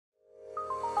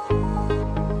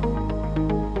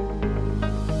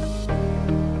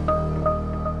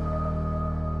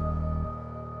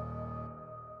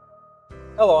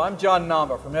Hello, I'm Jon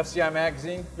Namba from FCI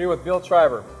Magazine, here with Bill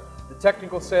Treiber, the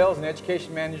Technical Sales and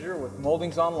Education Manager with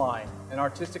Moldings Online, an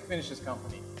artistic finishes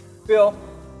company. Bill,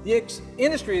 the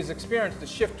industry has experienced a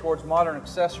shift towards modern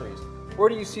accessories. Where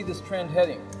do you see this trend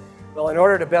heading? Well, in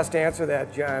order to best answer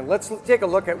that, John, let's take a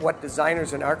look at what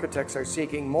designers and architects are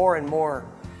seeking more and more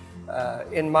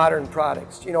in modern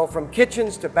products. You know, from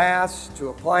kitchens to baths to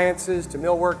appliances to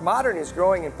millwork, modern is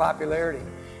growing in popularity.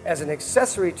 As an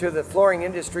accessory to the flooring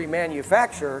industry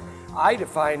manufacturer, I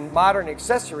define modern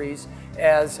accessories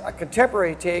as a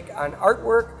contemporary take on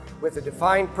artwork with a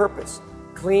defined purpose.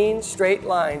 Clean, straight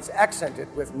lines accented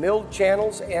with milled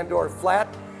channels and/or flat,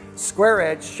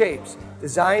 square-edged shapes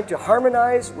designed to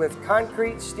harmonize with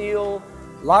concrete, steel,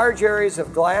 large areas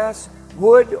of glass,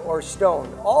 wood, or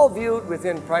stone, all viewed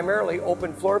within primarily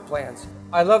open floor plans.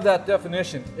 I love that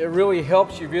definition. It really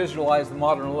helps you visualize the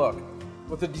modern look.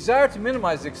 With the desire to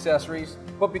minimize accessories,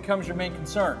 what becomes your main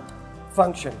concern?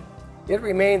 Function. It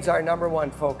remains our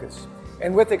 #1 focus.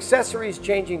 And with accessories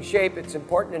changing shape, it's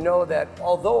important to know that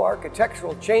although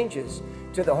architectural changes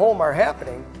to the home are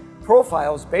happening,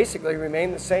 profiles basically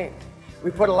remain the same.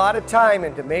 We put a lot of time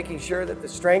into making sure that the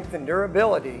strength and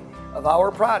durability of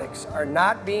our products are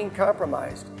not being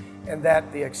compromised and that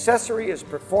the accessory is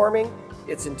performing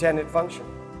its intended function.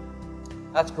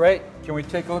 That's great. Can we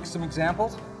take a look at some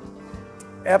examples?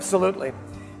 Absolutely.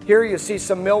 Here you see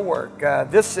some millwork.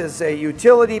 This is a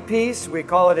utility piece. We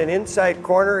call it an inside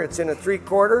corner. It's in a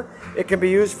 3/4. It can be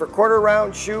used for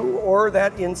quarter-round shoe or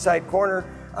that inside corner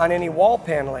on any wall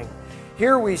paneling.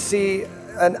 Here we see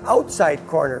an outside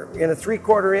corner in a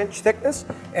 3/4 inch thickness,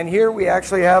 and here we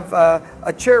actually have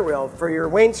a chair rail for your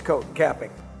wainscot capping.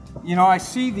 You know, I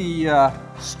see the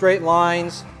straight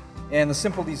lines and the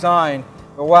simple design,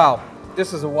 but wow,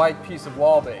 this is a white piece of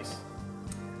wall base.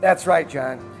 That's right,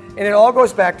 John. And it all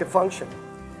goes back to function.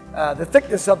 The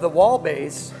thickness of the wall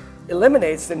base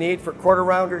eliminates the need for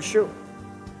quarter-rounder shoe.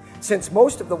 Since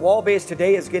most of the wall base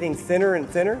today is getting thinner and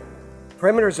thinner,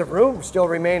 perimeters of room still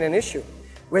remain an issue,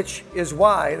 which is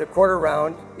why the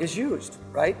quarter-round is used,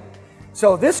 right?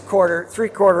 So this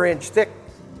 3/4 inch thick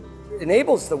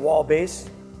enables the wall base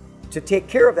to take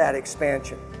care of that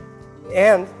expansion,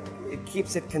 and it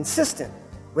keeps it consistent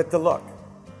with the look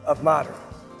of modern.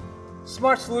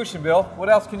 Smart solution, Bill. What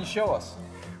else can you show us?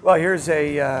 Well, here's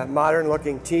a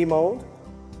modern-looking T-mold.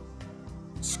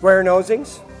 Square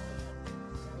nosings.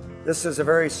 This is a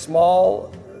very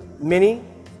small, mini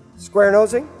square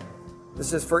nosing.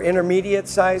 This is for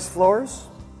intermediate-sized floors.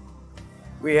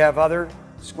 We have other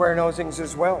square nosings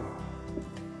as well.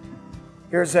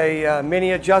 Here's a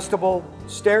mini adjustable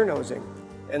stair nosing.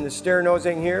 And the stair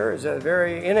nosing here is a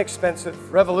very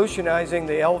inexpensive, revolutionizing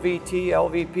the LVT,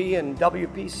 LVP, and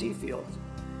WPC fields.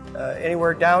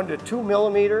 Anywhere down to 2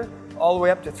 millimeter, all the way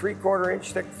up to 3/4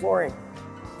 inch thick flooring.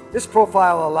 This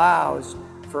profile allows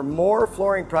for more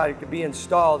flooring product to be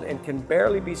installed and can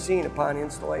barely be seen upon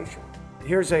installation.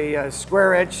 Here's a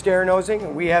square edge stair nosing,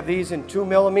 and we have these in 2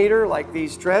 millimeter, like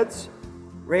these treads,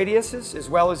 radiuses, as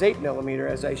well as 8 millimeter,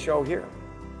 as I show here.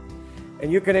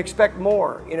 And you can expect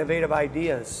more innovative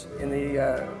ideas in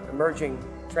the emerging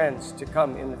trends to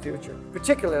come in the future,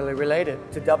 particularly related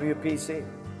to WPC.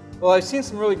 Well, I've seen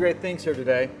some really great things here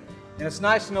today, and it's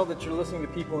nice to know that you're listening to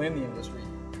people in the industry.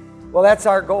 Well, that's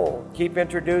our goal. Keep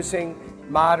introducing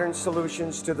modern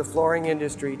solutions to the flooring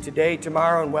industry today,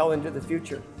 tomorrow, and well into the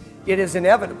future. It is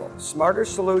inevitable. Smarter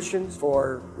solutions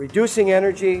for reducing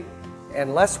energy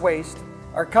and less waste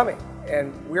are coming,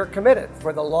 and we're committed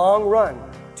for the long run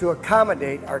to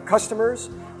accommodate our customers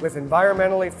with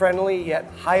environmentally friendly yet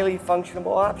highly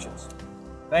functional options.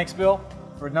 Thanks, Bill,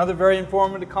 for another very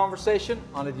informative conversation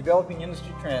on a developing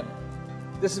industry trend.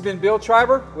 This has been Bill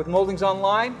Treiber with Moldings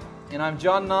Online, and I'm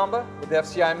Jon Namba with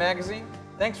FCI Magazine.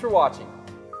 Thanks for watching.